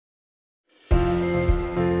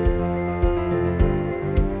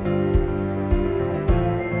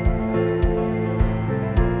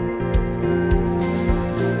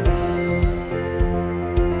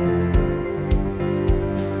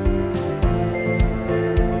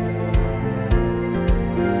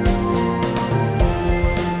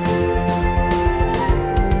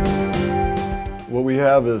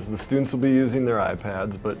have is the students will be using their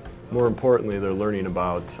iPads, but more importantly, they're learning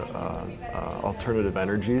about alternative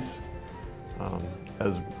energies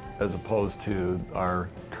as opposed to our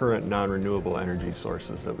current non-renewable energy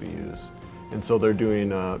sources that we use. And so they're doing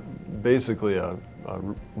basically a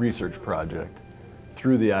research project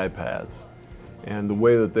through the iPads. And the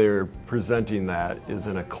way that they're presenting that is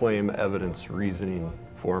in a claim, evidence, reasoning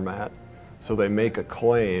format. So they make a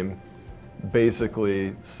claim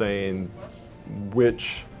basically saying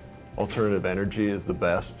which alternative energy is the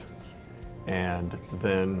best, and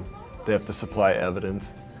then they have to supply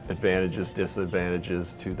evidence, advantages,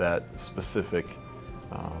 disadvantages to that specific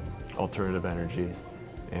alternative energy.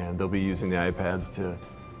 And they'll be using the iPads to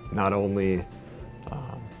not only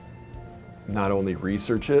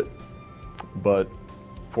research it, but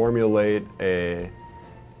formulate a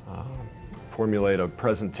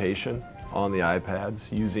presentation on the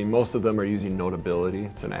iPads. Most of them are using Notability.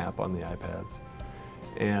 It's an app on the iPads.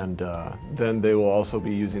 And then they will also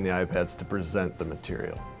be using the iPads to present the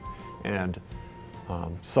material. And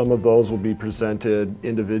some of those will be presented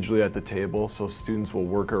individually at the table, so students will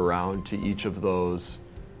work around to each of those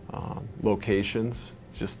locations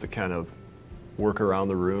just to kind of work around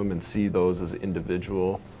the room and see those as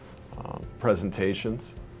individual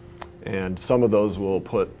presentations. And some of those we'll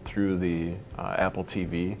put through the Apple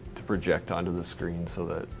TV to project onto the screen, so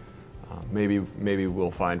that maybe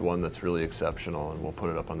we'll find one that's really exceptional and we'll put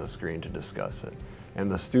it up on the screen to discuss it.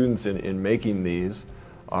 And the students in making these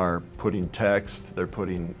are putting text, they're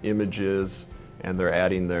putting images, and they're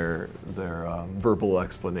adding their verbal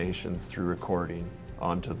explanations through recording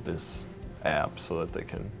onto this app so that they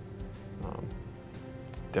can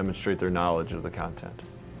demonstrate their knowledge of the content.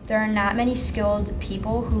 There are not many skilled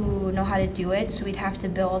people who know how to do it, so we'd have to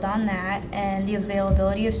build on that, and the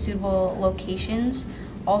availability of suitable locations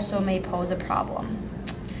also may pose a problem.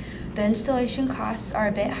 The installation costs are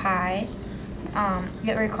a bit high.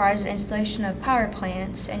 It requires the installation of power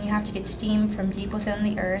plants, and you have to get steam from deep within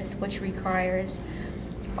the earth, which requires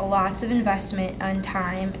lots of investment on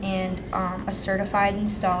time and a certified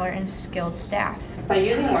installer and skilled staff. By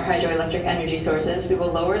using more hydroelectric energy sources, we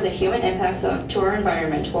will lower the human impacts to our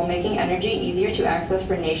environment while making energy easier to access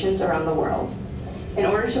for nations around the world. In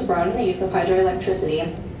order to broaden the use of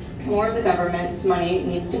hydroelectricity, more of the government's money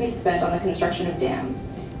needs to be spent on the construction of dams.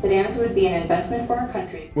 The dams would be an investment for our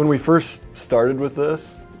country. When we first started with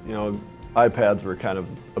this, iPads were kind of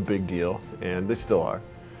a big deal, and they still are.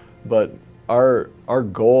 But our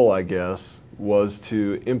goal, I guess, was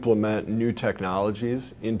to implement new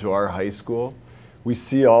technologies into our high school. We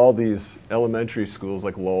see all these elementary schools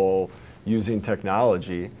like Lowell using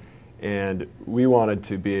technology, and we wanted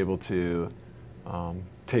to be able to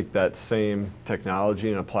take that same technology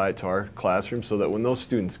and apply it to our classroom so that when those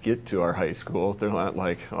students get to our high school, they're not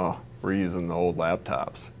like, oh, we're using the old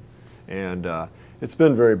laptops. And it's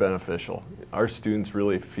been very beneficial. Our students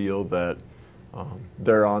really feel that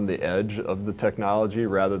they're on the edge of the technology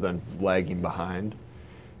rather than lagging behind.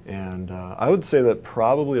 And I would say that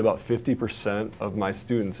probably about 50% of my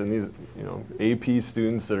students, and these AP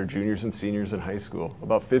students that are juniors and seniors in high school,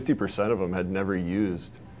 about 50% of them had never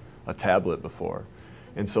used a tablet before.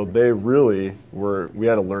 And so they really we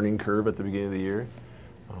had a learning curve at the beginning of the year,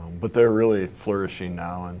 but they're really flourishing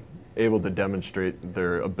now and able to demonstrate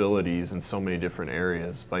their abilities in so many different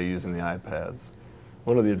areas by using the iPads.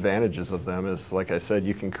 One of the advantages of them is, like I said,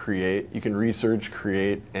 you can research,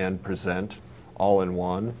 create, and present all in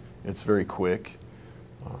one. It's very quick.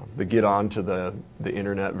 They get onto the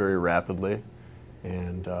internet very rapidly,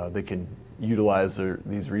 and they can utilize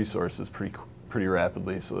these resources pretty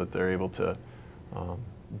rapidly so that they're able to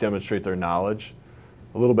demonstrate their knowledge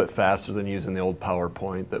a little bit faster than using the old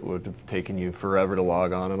PowerPoint that would have taken you forever to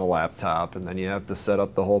log on a laptop, and then you have to set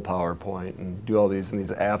up the whole PowerPoint and do all these, and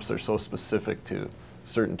these apps are so specific to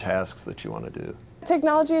certain tasks that you want to do.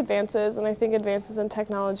 Technology advances, and I think advances in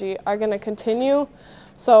technology are going to continue,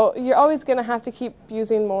 so you're always going to have to keep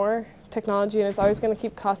using more technology, and it's always going to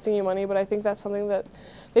keep costing you money, but I think that's something that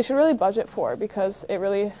they should really budget for because it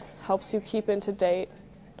really helps you keep into date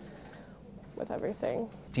with everything.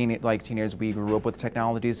 Like teenagers, we grew up with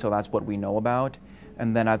technology, so that's what we know about.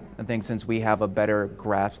 And then I think since we have a better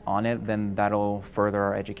grasp on it, then that'll further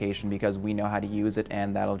our education because we know how to use it,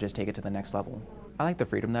 and that'll just take it to the next level. I like the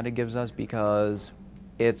freedom that it gives us because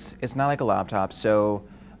it's not like a laptop. So,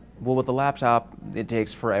 well, with the laptop, it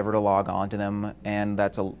takes forever to log on to them, and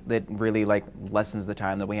it really lessens the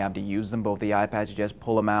time that we have to use them. But with the iPads, you just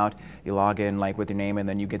pull them out, you log in with your name, and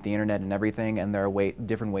then you get the internet and everything. And there are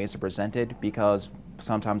different ways to present it because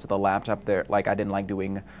sometimes with the laptop, I didn't like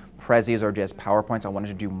doing prezzies or just PowerPoints. I wanted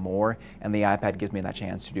to do more, and the iPad gives me that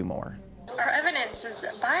chance to do more. Our evidence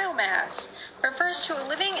Science's biomass refers to a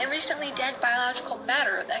living and recently dead biological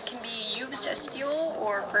matter that can be used as fuel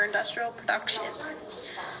or for industrial production.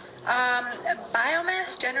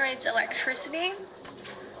 Biomass generates electricity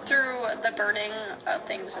through the burning of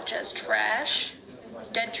things such as trash,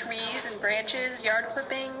 dead trees and branches, yard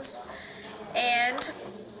clippings, and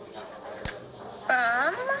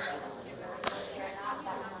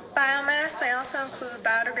biomass may also include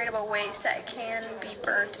biodegradable waste that can be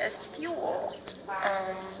burnt as fuel.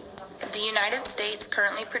 The United States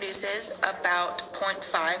currently produces about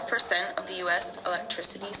 0.5% of the U.S.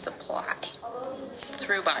 electricity supply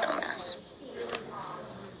through biomass.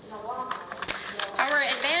 Our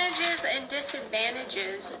advantages and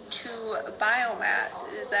disadvantages to biomass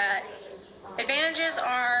is that advantages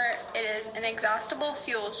are it is an exhaustible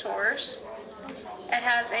fuel source, it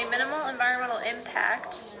has a minimal environmental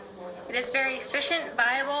impact, it is very efficient,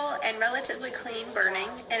 viable, and relatively clean burning,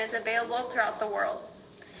 and is available throughout the world.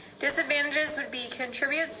 Disadvantages would be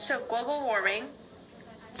contributes to global warming.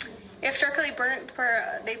 If structurally burnt,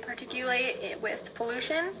 they particulate with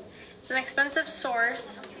pollution. It's an expensive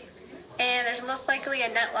source, and there's most likely a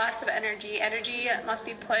net loss of energy. Energy must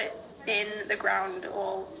be put in the ground.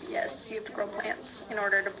 Well, yes, you have to grow plants in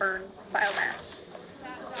order to burn biomass.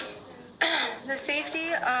 The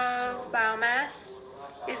safety of biomass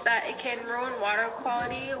is that it can ruin water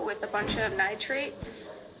quality with a bunch of nitrates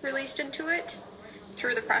released into it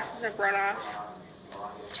through the process of runoff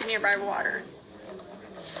to nearby water.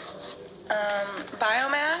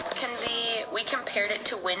 Biomass we compared it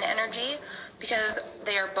to wind energy because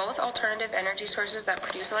they are both alternative energy sources that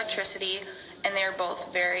produce electricity, and they are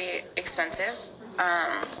both very expensive.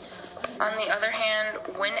 On the other hand,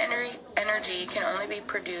 wind energy can only be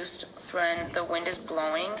produced when the wind is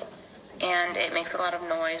blowing, and it makes a lot of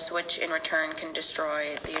noise, which in return can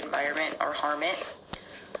destroy the environment or harm it.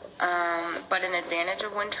 But an advantage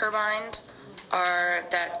of wind turbines are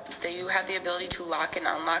that you have the ability to lock and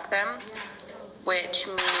unlock them, which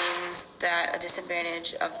means that a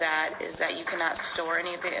disadvantage of that is that you cannot store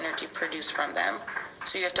any of the energy produced from them.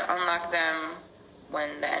 So you have to unlock them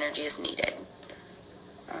when the energy is needed.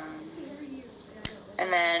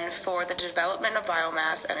 And then for the development of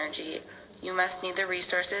biomass energy, you must need the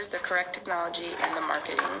resources, the correct technology, and the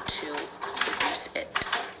marketing to produce it.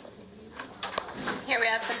 Here we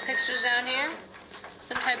have some pictures down here,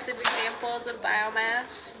 some types of examples of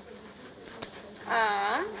biomass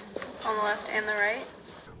on the left and the right.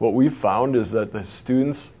 What we've found is that the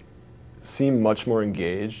students seem much more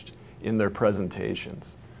engaged in their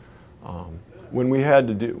presentations. When we had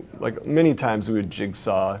to do, like many times we would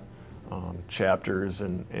jigsaw chapters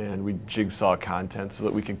and we jigsaw content so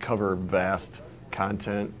that we could cover vast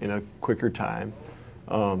content in a quicker time.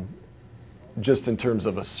 Just in terms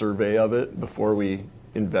of a survey of it before we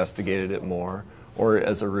investigated it more, or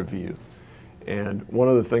as a review. And one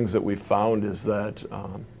of the things that we found is that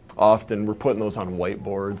often we're putting those on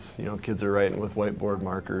whiteboards. You know, kids are writing with whiteboard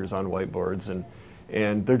markers on whiteboards,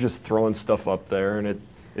 and they're just throwing stuff up there, and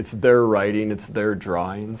it's their writing, it's their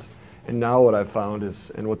drawings. And now what I've found is,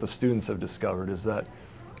 and what the students have discovered, is that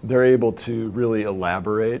they're able to really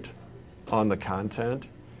elaborate on the content.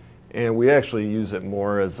 And we actually use it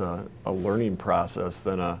more as a learning process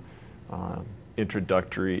than a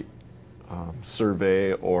introductory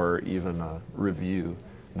survey or even a review.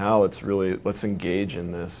 Now it's really, let's engage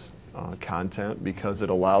in this content because it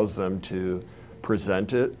allows them to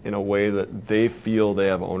present it in a way that they feel they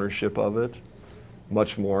have ownership of it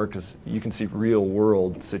much more, because you can see real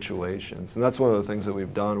world situations. And that's one of the things that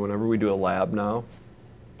we've done. Whenever we do a lab now,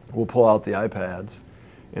 we'll pull out the iPads.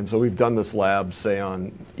 And so we've done this lab, say,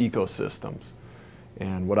 on ecosystems.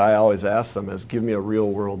 And what I always ask them is, give me a real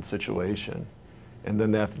world situation. And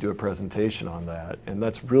then they have to do a presentation on that. And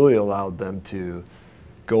that's really allowed them to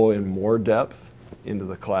go in more depth into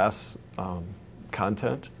the class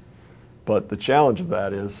content. But the challenge of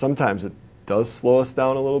that is sometimes it does slow us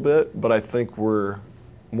down a little bit, but I think we're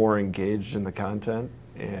more engaged in the content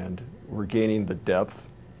and we're gaining the depth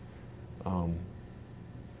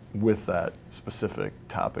with that specific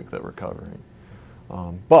topic that we're covering.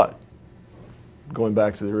 But going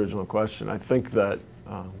back to the original question, I think that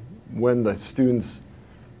when the students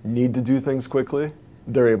need to do things quickly,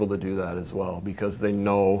 they're able to do that as well because they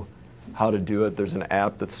know how to do it. There's an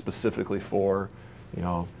app that's specifically for, you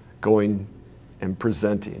know, going and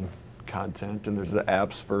presenting content, and there's the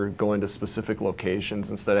apps for going to specific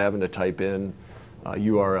locations instead of having to type in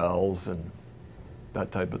URLs and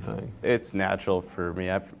that type of thing. It's natural for me.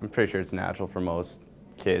 I'm pretty sure it's natural for most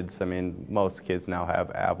kids. I mean, most kids now have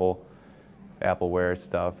Appleware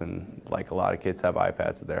stuff, and like a lot of kids have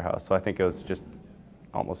iPads at their house. So I think it was just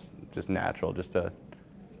almost just natural just to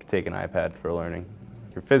take an iPad for learning.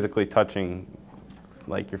 You're physically touching,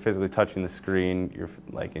 you're physically touching the screen,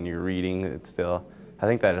 and you're reading it still. I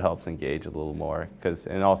think that it helps engage a little more,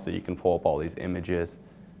 and also you can pull up all these images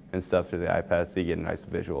and stuff through the iPad, so you get a nice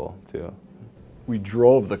visual too. We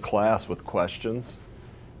drove the class with questions,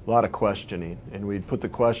 a lot of questioning, and we'd put the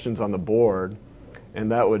questions on the board,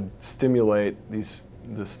 and that would stimulate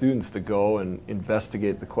the students to go and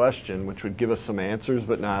investigate the question, which would give us some answers,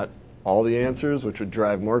 but not all the answers, which would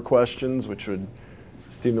drive more questions, which would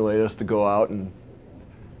stimulate us to go out and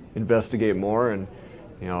investigate more. And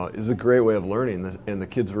it was a great way of learning, and the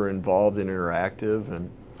kids were involved and interactive.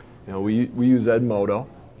 And we use Edmodo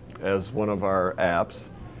as one of our apps,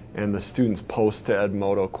 and the students post to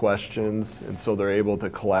Edmodo questions, and so they're able to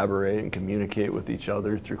collaborate and communicate with each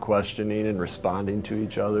other through questioning and responding to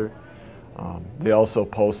each other. They also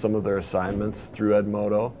post some of their assignments through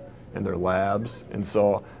Edmodo and their labs, and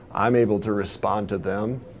so I'm able to respond to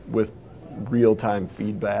them with real-time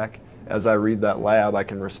feedback. As I read that lab, I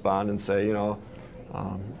can respond and say,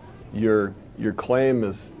 your claim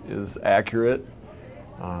is accurate.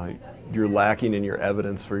 You're lacking in your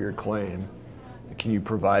evidence for your claim. Can you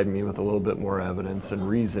provide me with a little bit more evidence and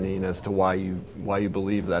reasoning as to why you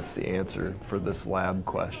believe that's the answer for this lab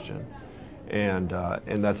question? And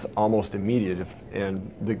that's almost immediate.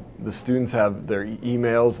 And the students have their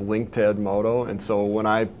emails linked to Edmodo, and so when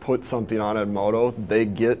I put something on Edmodo, they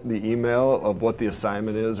get the email of what the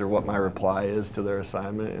assignment is or what my reply is to their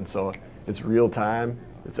assignment. And so it's real time,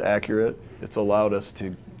 it's accurate. It's allowed us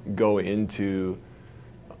to go into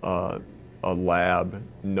a lab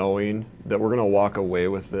knowing that we're going to walk away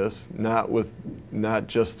with this, not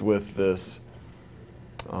just with this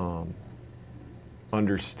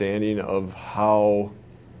understanding of how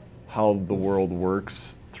the world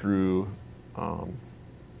works through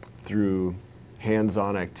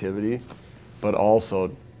hands-on activity, but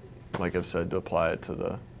also, like I've said, to apply it to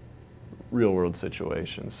the real-world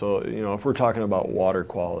situation. So, if we're talking about water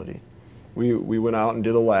quality, we went out and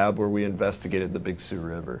did a lab where we investigated the Big Sioux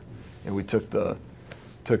River, and we took the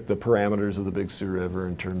parameters of the Big Sioux River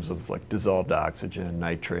in terms of dissolved oxygen,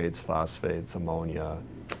 nitrates, phosphates, ammonia,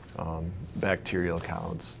 bacterial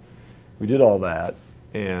counts. We did all that,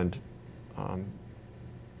 and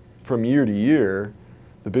from year to year,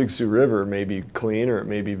 the Big Sioux River may be clean or it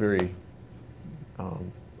may be very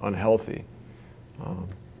unhealthy,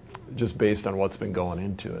 just based on what's been going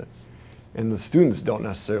into it. And the students don't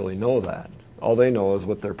necessarily know that. All they know is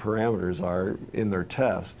what their parameters are in their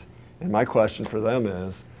test. And my question for them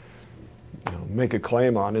is, make a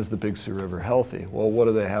claim on, is the Big Sioux River healthy? Well, what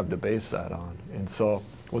do they have to base that on? And so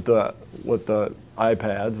what the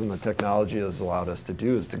iPads and the technology has allowed us to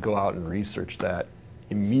do is to go out and research that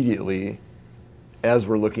immediately as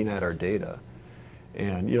we're looking at our data.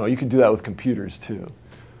 And you can do that with computers too.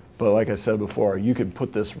 But like I said before, you can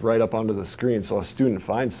put this right up onto the screen, so a student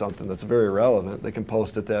finds something that's very relevant, they can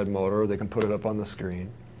post it to Edmodo, or they can put it up on the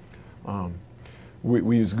screen.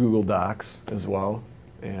 We use Google Docs as well,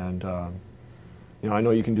 and I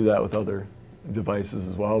know you can do that with other devices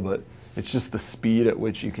as well, but it's just the speed at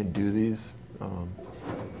which you can do these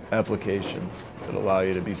applications that allow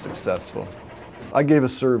you to be successful. I gave a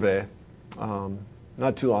survey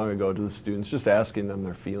not too long ago to the students, just asking them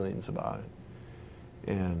their feelings about it.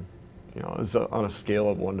 And it's on a scale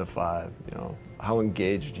of 1 to 5. How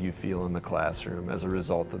engaged do you feel in the classroom as a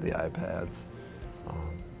result of the iPads?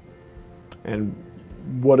 And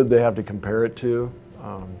what did they have to compare it to?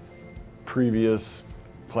 Previous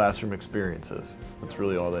classroom experiences. That's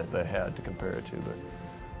really all that they had to compare it to.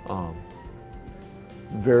 But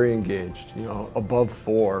very engaged. Above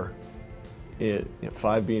 4.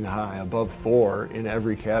 5 being high, above 4 in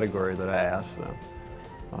every category that I asked them.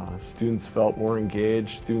 Students felt more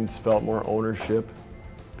engaged, students felt more ownership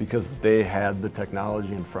because they had the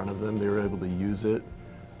technology in front of them, they were able to use it.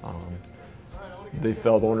 They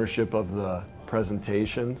felt ownership of the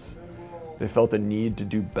presentations. They felt a need to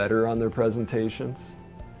do better on their presentations.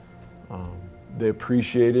 They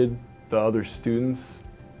appreciated the other students'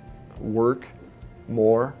 work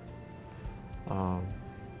more.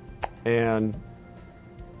 And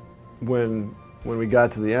when we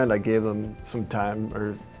got to the end, I gave them some time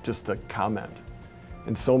or just a comment.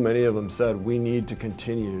 And so many of them said, we need to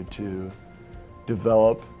continue to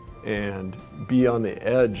develop and be on the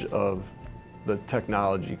edge of the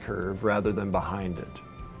technology curve rather than behind it.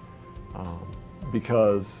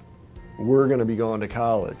 Because we're going to be going to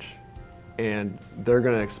college and they're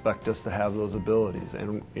going to expect us to have those abilities.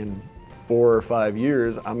 And in 4 or 5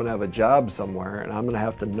 years, I'm going to have a job somewhere and I'm going to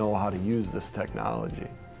have to know how to use this technology.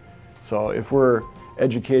 So if we're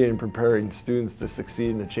educating and preparing students to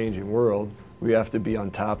succeed in a changing world, we have to be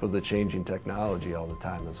on top of the changing technology all the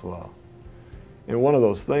time as well. And one of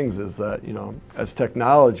those things is that, you know, as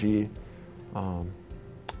technology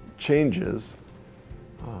changes,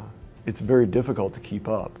 it's very difficult to keep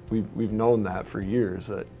up. We've known that for years,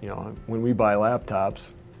 that, you know, when we buy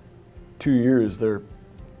laptops, 2 years they're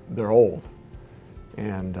old.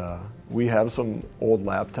 And we have some old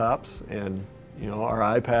laptops, and you know, our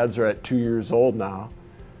iPads are at 2 years old now.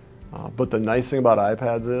 But the nice thing about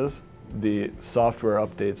iPads is the software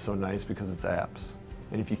updates so nice because it's apps.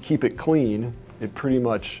 And if you keep it clean, it pretty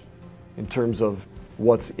much, in terms of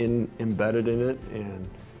what's embedded in it and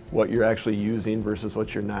what you're actually using versus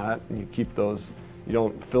what you're not, and you keep those, you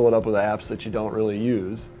don't fill it up with apps that you don't really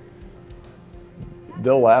use,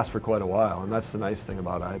 they'll last for quite a while. And that's the nice thing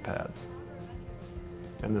about iPads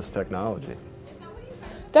and this technology.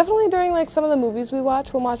 Definitely during like some of the movies we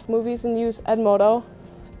watch, we'll watch movies and use Edmodo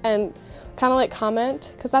and kind of like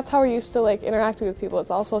comment, because that's how we're used to like interacting with people. It's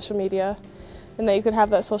all social media, and that you could have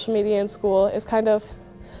that social media in school is kind of,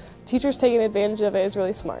 teachers taking advantage of it is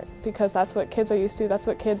really smart, because that's what kids are used to, that's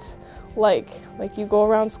what kids like. Like you go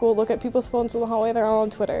around school, look at people's phones in the hallway, they're all on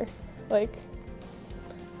Twitter. Like,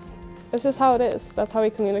 it's just how it is. That's how we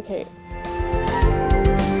communicate.